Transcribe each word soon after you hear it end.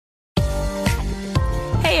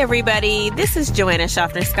everybody. This is Joanna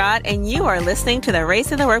Scott, and you are listening to the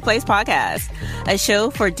Race in the Workplace podcast, a show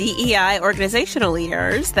for DEI organizational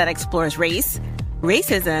leaders that explores race,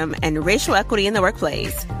 racism, and racial equity in the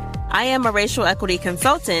workplace. I am a racial equity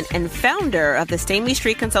consultant and founder of the Stamey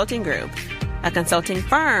Street Consulting Group, a consulting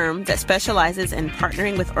firm that specializes in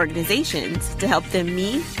partnering with organizations to help them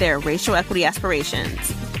meet their racial equity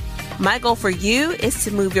aspirations. My goal for you is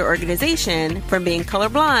to move your organization from being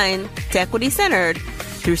colorblind to equity-centered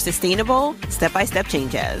through sustainable, step-by-step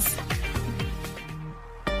changes.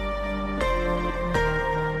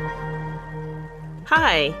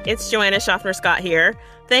 Hi, it's Joanna Scott here.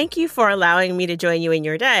 Thank you for allowing me to join you in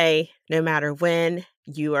your day, no matter when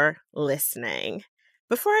you are listening.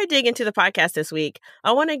 Before I dig into the podcast this week,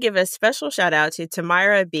 I want to give a special shout out to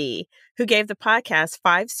Tamira B., who gave the podcast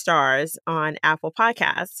 5 stars on Apple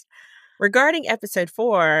Podcasts. Regarding episode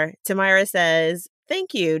 4, Tamira says,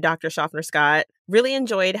 "Thank you, Dr. Scott. Really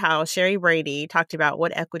enjoyed how Sherry Brady talked about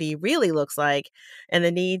what equity really looks like and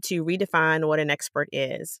the need to redefine what an expert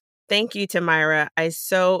is." Thank you, Tamira. I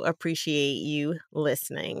so appreciate you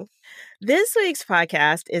listening. This week's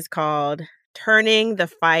podcast is called Turning the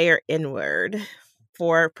Fire Inward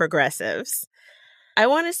for Progressives. I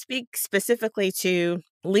want to speak specifically to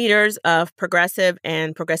leaders of progressive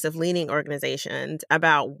and progressive-leaning organizations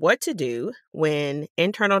about what to do when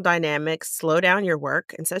internal dynamics slow down your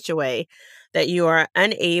work in such a way that you are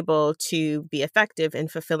unable to be effective in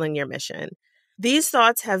fulfilling your mission. These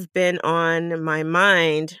thoughts have been on my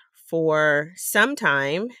mind for some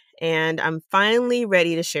time, and I'm finally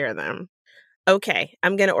ready to share them. Okay,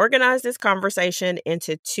 I'm going to organize this conversation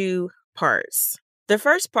into 2 parts. The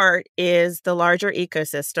first part is the larger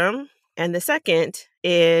ecosystem, and the second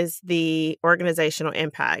is the organizational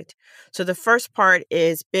impact. So the first part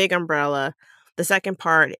is big umbrella. The second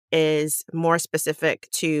part is more specific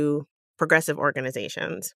to progressive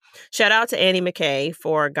organizations. Shout out to Annie McKay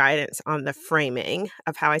for guidance on the framing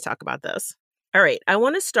of how I talk about this. All right, I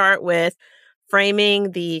want to start with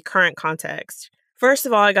framing the current context. First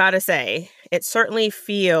of all, I got to say, it certainly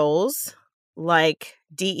feels like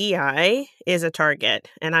DEI is a target.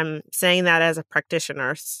 And I'm saying that as a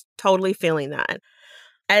practitioner, totally feeling that.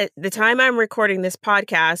 At the time I'm recording this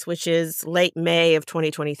podcast, which is late May of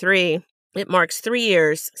 2023, it marks 3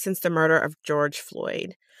 years since the murder of George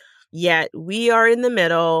Floyd. Yet we are in the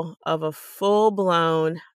middle of a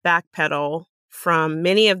full-blown backpedal from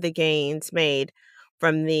many of the gains made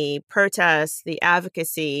from the protests, the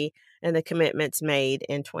advocacy, and the commitments made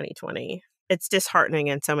in 2020. It's disheartening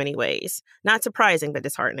in so many ways. Not surprising, but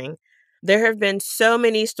disheartening. There have been so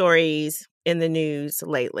many stories in the news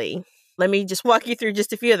lately. Let me just walk you through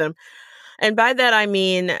just a few of them. And by that, I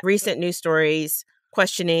mean recent news stories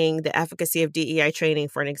questioning the efficacy of DEI training,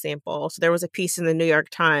 for an example. So there was a piece in the New York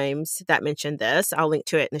Times that mentioned this. I'll link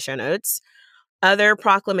to it in the show notes. Other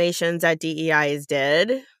proclamations that DEI is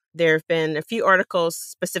dead. There have been a few articles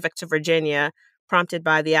specific to Virginia prompted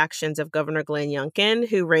by the actions of Governor Glenn Youngkin,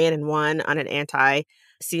 who ran and won on an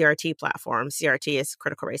anti-CRT platform. CRT is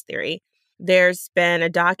critical race theory. There's been a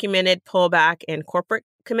documented pullback in corporate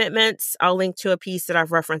commitments. I'll link to a piece that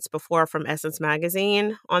I've referenced before from Essence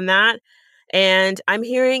Magazine on that. And I'm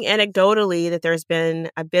hearing anecdotally that there's been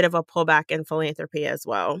a bit of a pullback in philanthropy as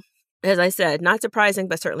well. As I said, not surprising,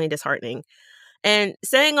 but certainly disheartening. And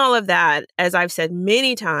saying all of that, as I've said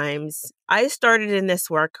many times, I started in this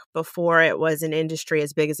work before it was an industry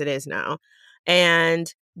as big as it is now.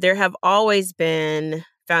 And there have always been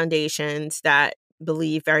foundations that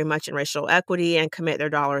believe very much in racial equity and commit their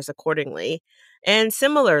dollars accordingly. And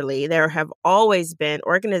similarly, there have always been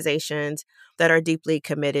organizations that are deeply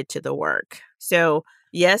committed to the work. So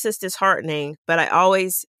yes, it's disheartening, but I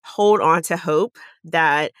always hold on to hope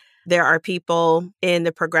that there are people in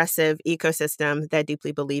the progressive ecosystem that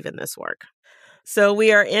deeply believe in this work. So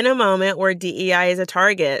we are in a moment where DEI is a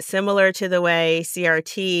target, similar to the way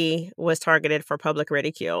CRT was targeted for public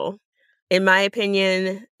ridicule. In my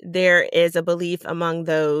opinion, there is a belief among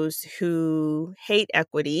those who hate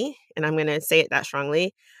equity, and I'm going to say it that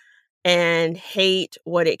strongly, and hate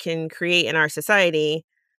what it can create in our society,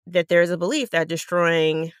 that there's a belief that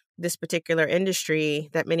destroying this particular industry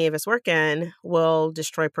that many of us work in will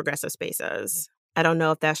destroy progressive spaces. I don't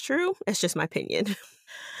know if that's true. It's just my opinion,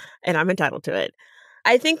 and I'm entitled to it.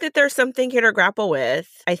 I think that there's something here to grapple with.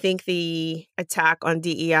 I think the attack on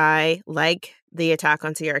DEI, like the attack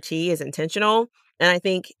on CRT, is intentional, and I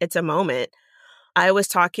think it's a moment. I was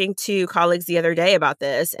talking to colleagues the other day about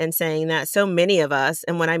this and saying that so many of us,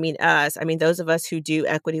 and when I mean us, I mean those of us who do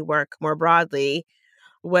equity work more broadly,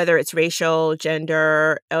 whether it's racial,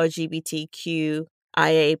 gender, LGBTQIA+,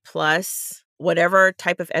 whatever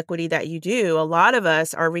type of equity that you do, a lot of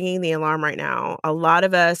us are ringing the alarm right now. A lot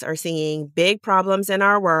of us are seeing big problems in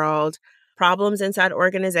our world, problems inside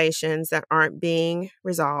organizations that aren't being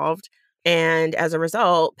resolved. And as a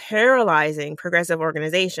result, paralyzing progressive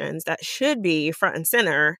organizations that should be front and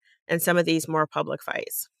center in some of these more public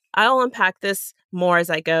fights. I'll unpack this more as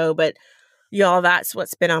I go, but y'all, that's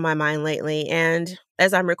what's been on my mind lately. And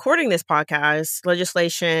as I'm recording this podcast,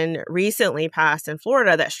 legislation recently passed in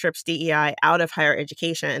Florida that strips DEI out of higher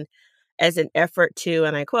education as an effort to,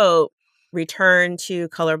 and I quote, return to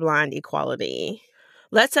colorblind equality.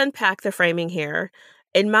 Let's unpack the framing here.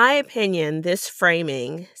 In my opinion, this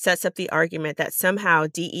framing sets up the argument that somehow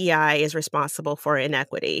DEI is responsible for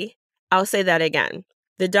inequity. I'll say that again.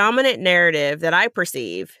 The dominant narrative that I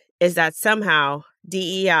perceive is that somehow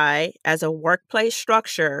DEI as a workplace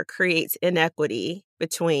structure creates inequity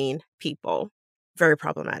between people. Very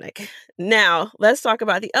problematic. Now, let's talk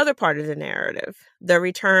about the other part of the narrative, the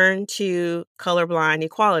return to colorblind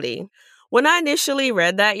equality. When I initially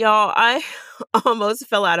read that, y'all, I almost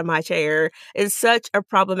fell out of my chair. It's such a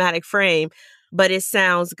problematic frame, but it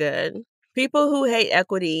sounds good. People who hate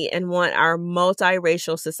equity and want our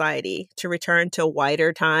multiracial society to return to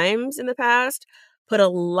whiter times in the past put a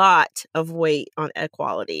lot of weight on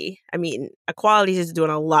equality. I mean, equality is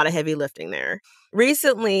doing a lot of heavy lifting there.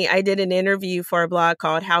 Recently, I did an interview for a blog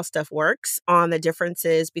called How Stuff Works on the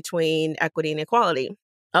differences between equity and equality.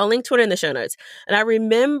 I'll link to it in the show notes. And I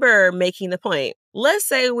remember making the point, let's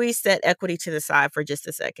say we set equity to the side for just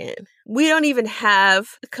a second. We don't even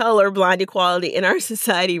have colorblind equality in our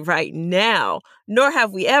society right now, nor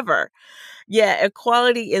have we ever. Yeah,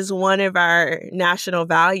 equality is one of our national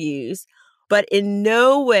values, but in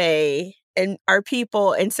no way are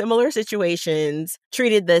people in similar situations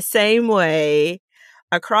treated the same way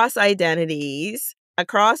across identities,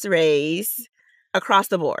 across race, across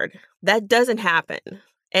the board. That doesn't happen.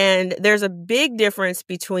 And there's a big difference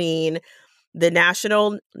between the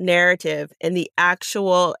national narrative and the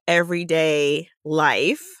actual everyday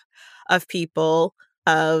life of people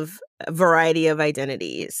of a variety of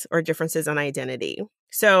identities or differences in identity.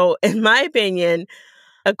 So, in my opinion,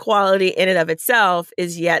 equality in and of itself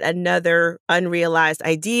is yet another unrealized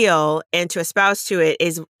ideal, and to espouse to it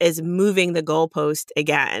is moving the goalpost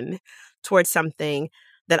again towards something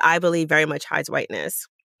that I believe very much hides whiteness.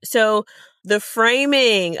 So the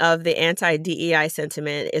framing of the anti-DEI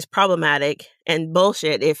sentiment is problematic and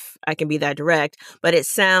bullshit, if I can be that direct, but it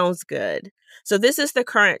sounds good. So this is the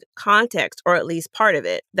current context, or at least part of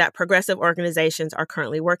it, that progressive organizations are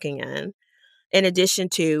currently working in addition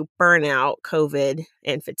to burnout, COVID,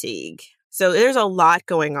 and fatigue. So there's a lot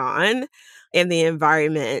going on in the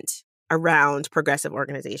environment around progressive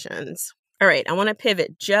organizations. All right, I want to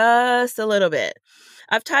pivot just a little bit.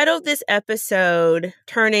 I've titled this episode,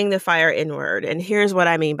 Turning the Fire Inward, and here's what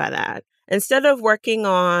I mean by that. Instead of working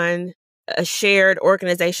on a shared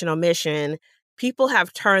organizational mission, people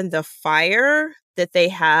have turned the fire that they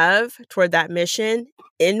have toward that mission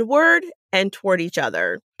inward and toward each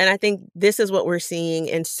other. And I think this is what we're seeing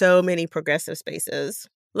in so many progressive spaces.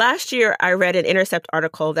 Last year, I read an Intercept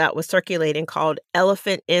article that was circulating called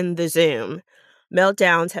Elephant in the Zoom.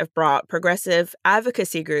 Meltdowns have brought progressive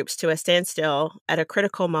advocacy groups to a standstill at a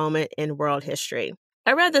critical moment in world history.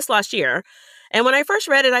 I read this last year, and when I first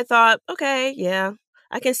read it, I thought, okay, yeah,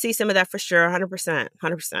 I can see some of that for sure,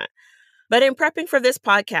 100%. But in prepping for this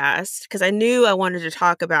podcast, because I knew I wanted to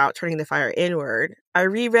talk about turning the fire inward, I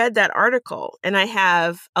reread that article, and I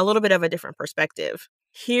have a little bit of a different perspective.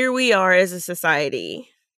 Here we are as a society.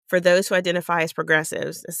 For those who identify as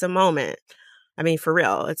progressives, it's a moment. I mean, for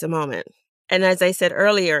real, it's a moment. And as I said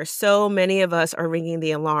earlier, so many of us are ringing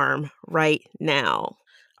the alarm right now.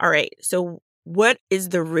 All right, so what is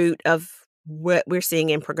the root of what we're seeing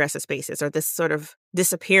in progressive spaces, or this sort of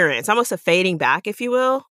disappearance, almost a fading back, if you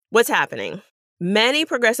will? What's happening? Many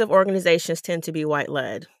progressive organizations tend to be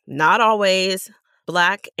white-led. Not always.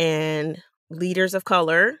 Black and leaders of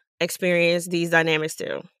color experience these dynamics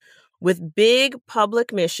too. With big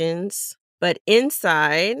public missions, but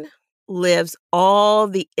inside lives all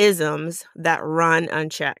the isms that run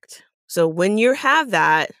unchecked. So when you have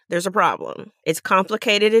that, there's a problem. It's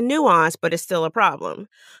complicated and nuanced, but it's still a problem.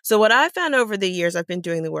 So what I've found over the years I've been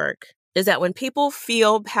doing the work is that when people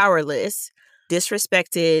feel powerless,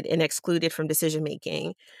 disrespected, and excluded from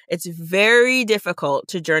decision-making, it's very difficult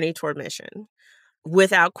to journey toward mission.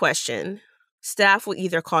 Without question, staff will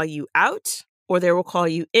either call you out, or they will call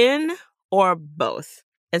you in, or both.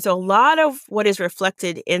 And so a lot of what is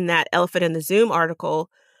reflected in that Elephant in the Zoom article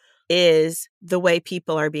is the way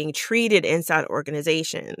people are being treated inside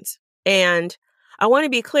organizations. And I want to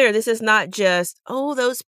be clear, this is not just,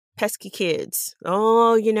 those pesky kids.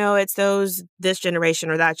 Oh, it's this generation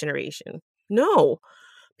or that generation. No,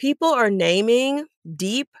 people are naming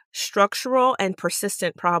deep structural and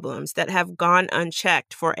persistent problems that have gone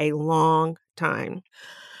unchecked for a long time.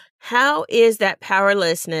 How is that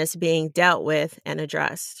powerlessness being dealt with and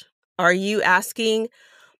addressed? Are you asking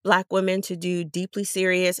Black women to do deeply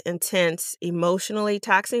serious, intense, emotionally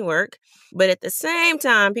taxing work, but at the same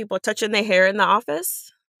time, people touching their hair in the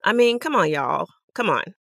office? I mean, come on, y'all. Come on.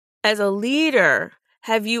 As a leader,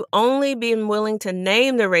 have you only been willing to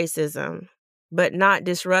name the racism, but not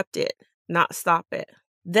disrupt it, not stop it?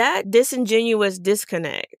 That disingenuous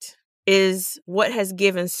disconnect is what has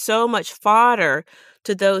given so much fodder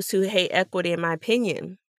to those who hate equity, in my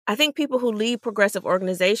opinion. I think people who lead progressive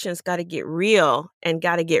organizations got to get real and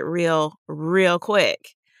got to get real real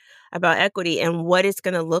quick about equity and what it's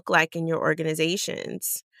going to look like in your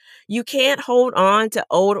organizations. You can't hold on to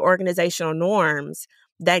old organizational norms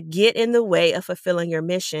that get in the way of fulfilling your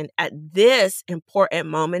mission at this important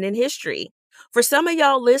moment in history. For some of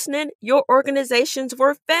y'all listening, your organizations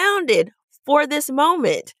were founded for this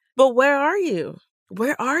moment. But where are you?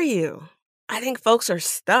 Where are you? I think folks are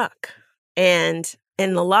stuck. And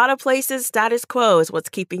in a lot of places, status quo is what's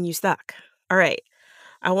keeping you stuck. All right.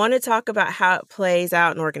 I want to talk about how it plays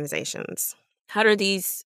out in organizations. How do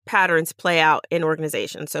these patterns play out in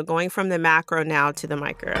organizations? So going from the macro now to the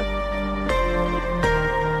micro.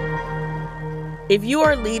 If you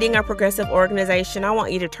are leading a progressive organization, I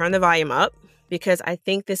want you to turn the volume up because I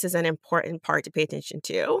think this is an important part to pay attention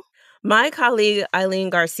to. My colleague Eileen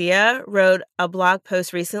Garcia wrote a blog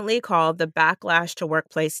post recently called The Backlash to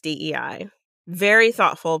Workplace DEI. Very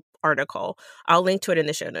thoughtful article. I'll link to it in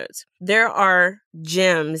the show notes. There are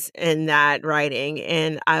gems in that writing,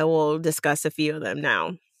 and I will discuss a few of them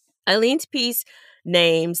now. Eileen's piece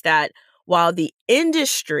names that while the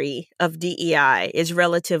industry of DEI is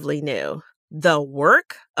relatively new, the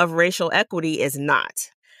work of racial equity is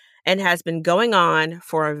not, and has been going on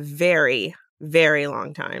for a very, very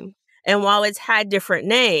long time. And while it's had different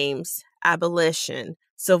names, abolition,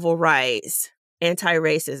 civil rights,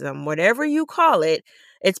 anti-racism, whatever you call it,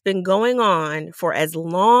 it's been going on for as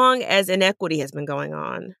long as inequity has been going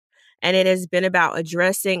on. And it has been about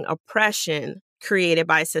addressing oppression created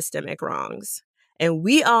by systemic wrongs. And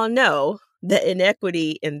we all know that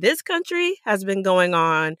inequity in this country has been going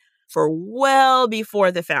on for well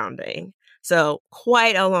before the founding. So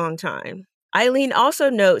quite a long time. Eileen also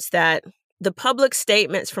notes that the public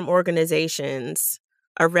statements from organizations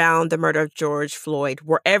around the murder of George Floyd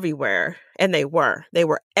were everywhere. And they were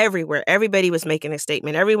everywhere. Everybody was making a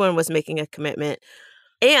statement. Everyone was making a commitment.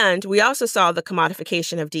 And we also saw the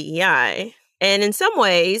commodification of DEI. And in some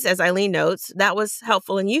ways, as Eileen notes, that was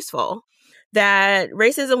helpful and useful. That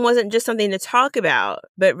racism wasn't just something to talk about,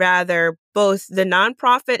 but rather both the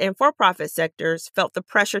nonprofit and for-profit sectors felt the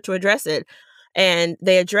pressure to address it. And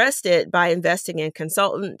they addressed it by investing in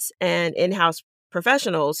consultants and in-house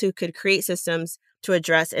professionals who could create systems to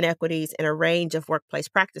address inequities in a range of workplace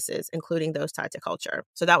practices, including those tied to culture.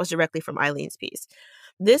 So that was directly from Eileen's piece.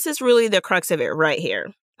 This is really the crux of it right here.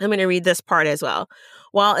 I'm going to read this part as well.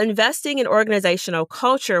 While investing in organizational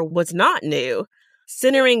culture was not new,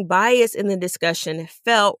 centering bias in the discussion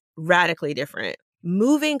felt radically different.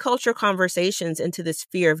 Moving culture conversations into the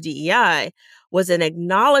sphere of DEI was an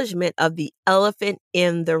acknowledgement of the elephant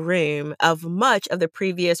in the room of much of the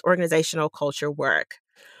previous organizational culture work.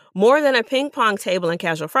 More than a ping pong table and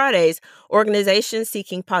casual Fridays, organizations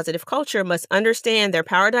seeking positive culture must understand their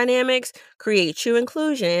power dynamics, create true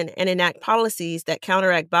inclusion, and enact policies that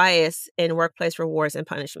counteract bias in workplace rewards and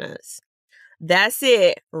punishments. That's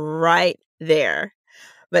it right there.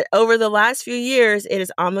 But over the last few years, it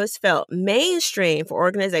has almost felt mainstream for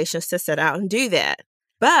organizations to set out and do that.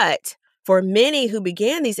 But for many who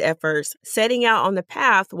began these efforts, setting out on the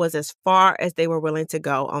path was as far as they were willing to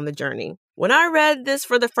go on the journey. When I read this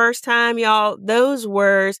for the first time, y'all, those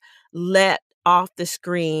words leapt off the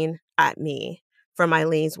screen at me from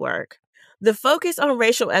Eileen's work. The focus on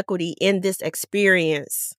racial equity in this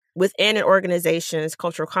experience within an organization's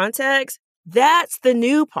cultural context, that's the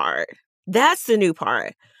new part. That's the new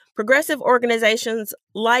part. Progressive organizations,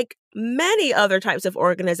 like many other types of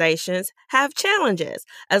organizations, have challenges.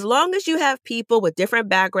 As long as you have people with different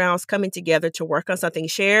backgrounds coming together to work on something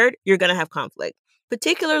shared, you're going to have conflict,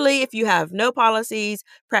 particularly if you have no policies,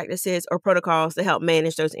 practices, or protocols to help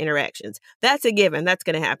manage those interactions. That's a given. That's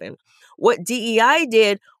going to happen. What DEI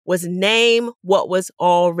did was name what was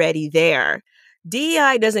already there.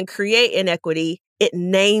 DEI doesn't create inequity, it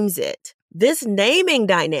names it. This naming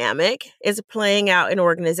dynamic is playing out in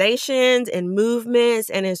organizations, in movements,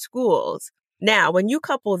 and in schools. Now, when you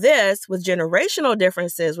couple this with generational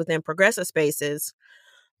differences within progressive spaces,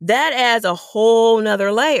 that adds a whole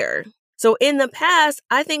nother layer. So in the past,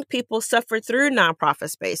 I think people suffered through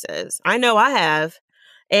nonprofit spaces. I know I have,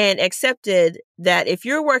 and accepted that if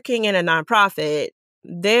you're working in a nonprofit,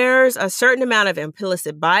 there's a certain amount of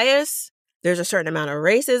implicit bias, there's a certain amount of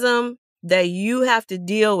racism that you have to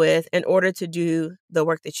deal with in order to do the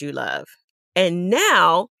work that you love. And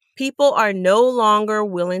now people are no longer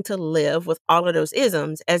willing to live with all of those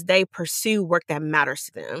isms as they pursue work that matters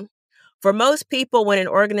to them. For most people, when an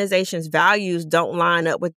organization's values don't line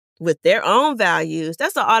up with their own values,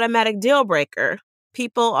 that's an automatic deal breaker.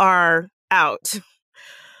 People are out.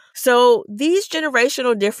 So these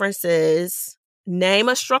generational differences name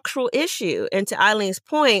a structural issue. And to Eileen's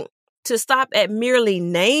point, to stop at merely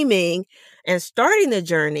naming and starting the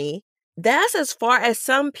journey, that's as far as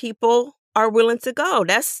some people are willing to go.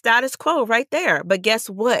 That's status quo right there. But guess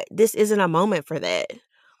what? This isn't a moment for that.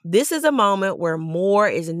 This is a moment where more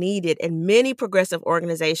is needed, and many progressive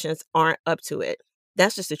organizations aren't up to it.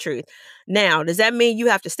 That's just the truth. Now, does that mean you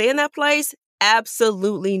have to stay in that place?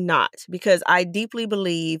 Absolutely not, because I deeply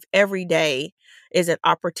believe every day is an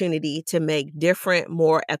opportunity to make different,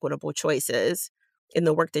 more equitable choices in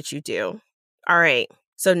the work that you do. All right,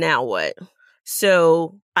 so now what?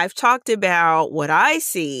 So I've talked about what I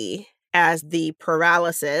see as the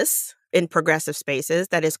paralysis in progressive spaces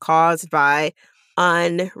that is caused by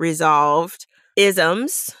unresolved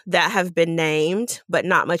isms that have been named, but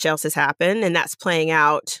not much else has happened. And that's playing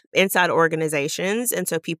out inside organizations. And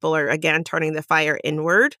so people are, again, turning the fire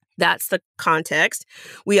inward. That's the context.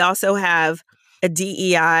 We also have a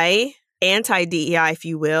DEI, anti-DEI, if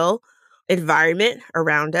you will, environment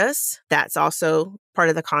around us. That's also part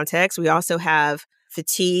of the context. We also have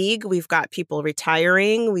fatigue. We've got people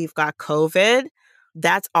retiring. We've got COVID.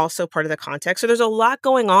 That's also part of the context. So there's a lot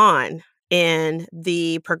going on in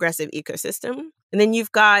the progressive ecosystem. And then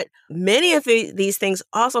you've got many of these things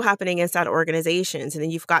also happening inside organizations. And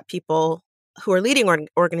then you've got people who are leading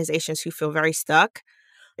organizations who feel very stuck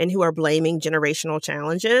and who are blaming generational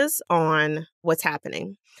challenges on what's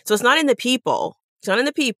happening. So it's not in the people. It's not in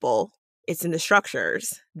the people. It's in the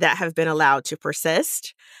structures that have been allowed to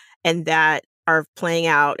persist and that are playing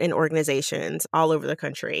out in organizations all over the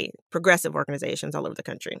country, progressive organizations all over the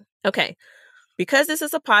country. Okay. Because this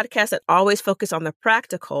is a podcast that always focuses on the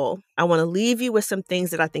practical, I want to leave you with some things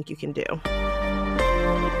that I think you can do.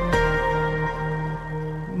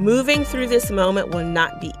 Moving through this moment will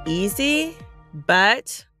not be easy,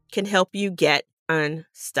 but can help you get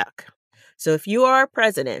unstuck. So if you are a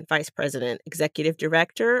president, vice president, executive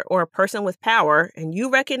director, or a person with power, and you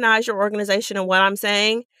recognize your organization and what I'm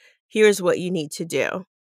saying, here's what you need to do.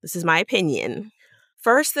 This is my opinion.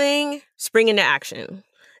 First thing, spring into action.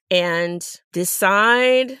 And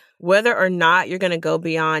decide whether or not you're going to go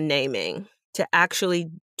beyond naming to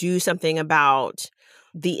actually do something about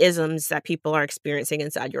the isms that people are experiencing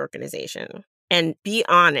inside your organization. And be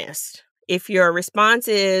honest. If your response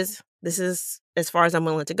is, this is as far as I'm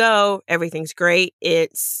willing to go, everything's great,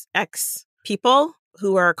 it's X people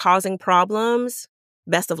who are causing problems,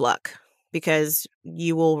 best of luck, because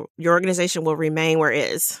your organization will remain where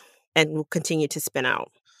it is and will continue to spin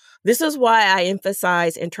out. This is why I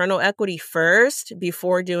emphasize internal equity first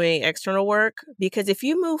before doing external work, because if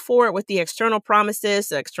you move forward with the external promises,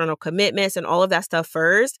 the external commitments, and all of that stuff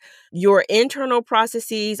first, your internal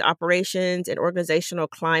processes, operations, and organizational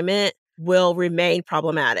climate will remain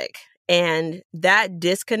problematic. And that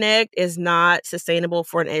disconnect is not sustainable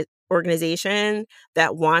for an organization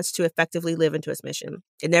that wants to effectively live into its mission.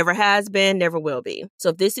 It never has been, never will be. So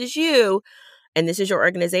if this is you and this is your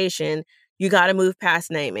organization, you got to move past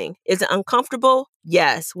naming. Is it uncomfortable?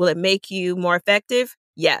 Yes. Will it make you more effective?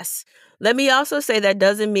 Yes. Let me also say that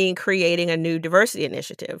doesn't mean creating a new diversity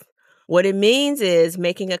initiative. What it means is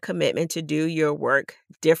making a commitment to do your work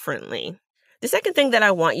differently. The second thing that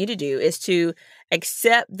I want you to do is to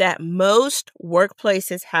accept that most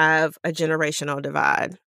workplaces have a generational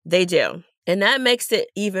divide. They do. And that makes it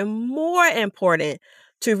even more important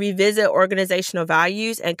to revisit organizational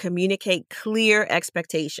values and communicate clear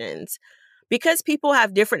expectations. Because people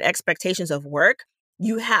have different expectations of work,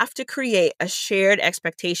 you have to create a shared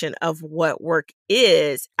expectation of what work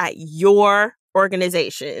is at your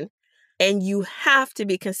organization. And you have to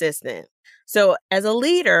be consistent. So as a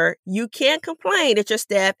leader, you can't complain that your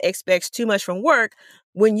staff expects too much from work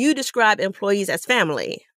when you describe employees as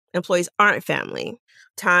family. Employees aren't family.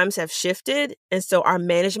 Times have shifted, and so our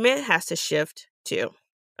management has to shift too.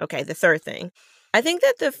 Okay, the third thing. I think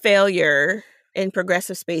that the failure in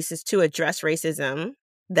progressive spaces to address racism,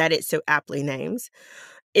 that it so aptly names,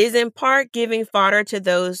 is in part giving fodder to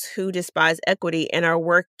those who despise equity and are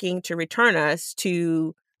working to return us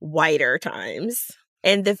to whiter times.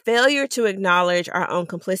 And the failure to acknowledge our own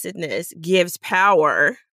complicitness gives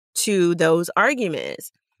power to those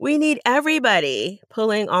arguments. We need everybody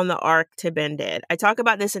pulling on the arc to bend it. I talk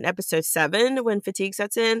about this in episode 7 when fatigue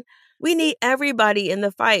sets in. We need everybody in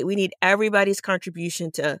the fight. We need everybody's contribution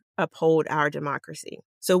to uphold our democracy.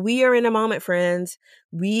 So we are in a moment, friends.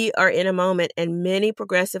 We are in a moment, and many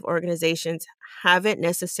progressive organizations haven't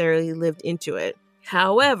necessarily lived into it.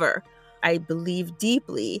 However, I believe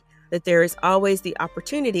deeply that there is always the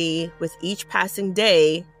opportunity with each passing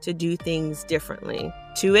day to do things differently.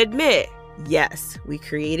 To admit, yes, we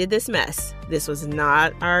created this mess. This was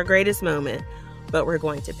not our greatest moment, but we're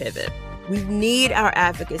going to pivot. We need our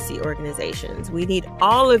advocacy organizations. We need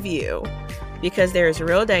all of you because there is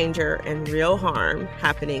real danger and real harm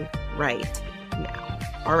happening right now.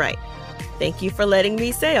 All right. Thank you for letting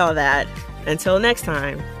me say all that. Until next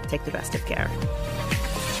time, take the best of care.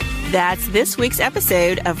 That's this week's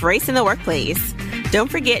episode of Race in the Workplace. Don't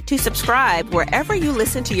forget to subscribe wherever you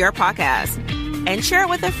listen to your podcast and share it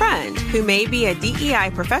with a friend who may be a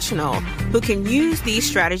DEI professional who can use these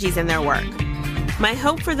strategies in their work. My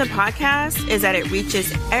hope for the podcast is that it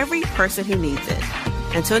reaches every person who needs it.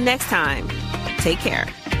 Until next time, take care.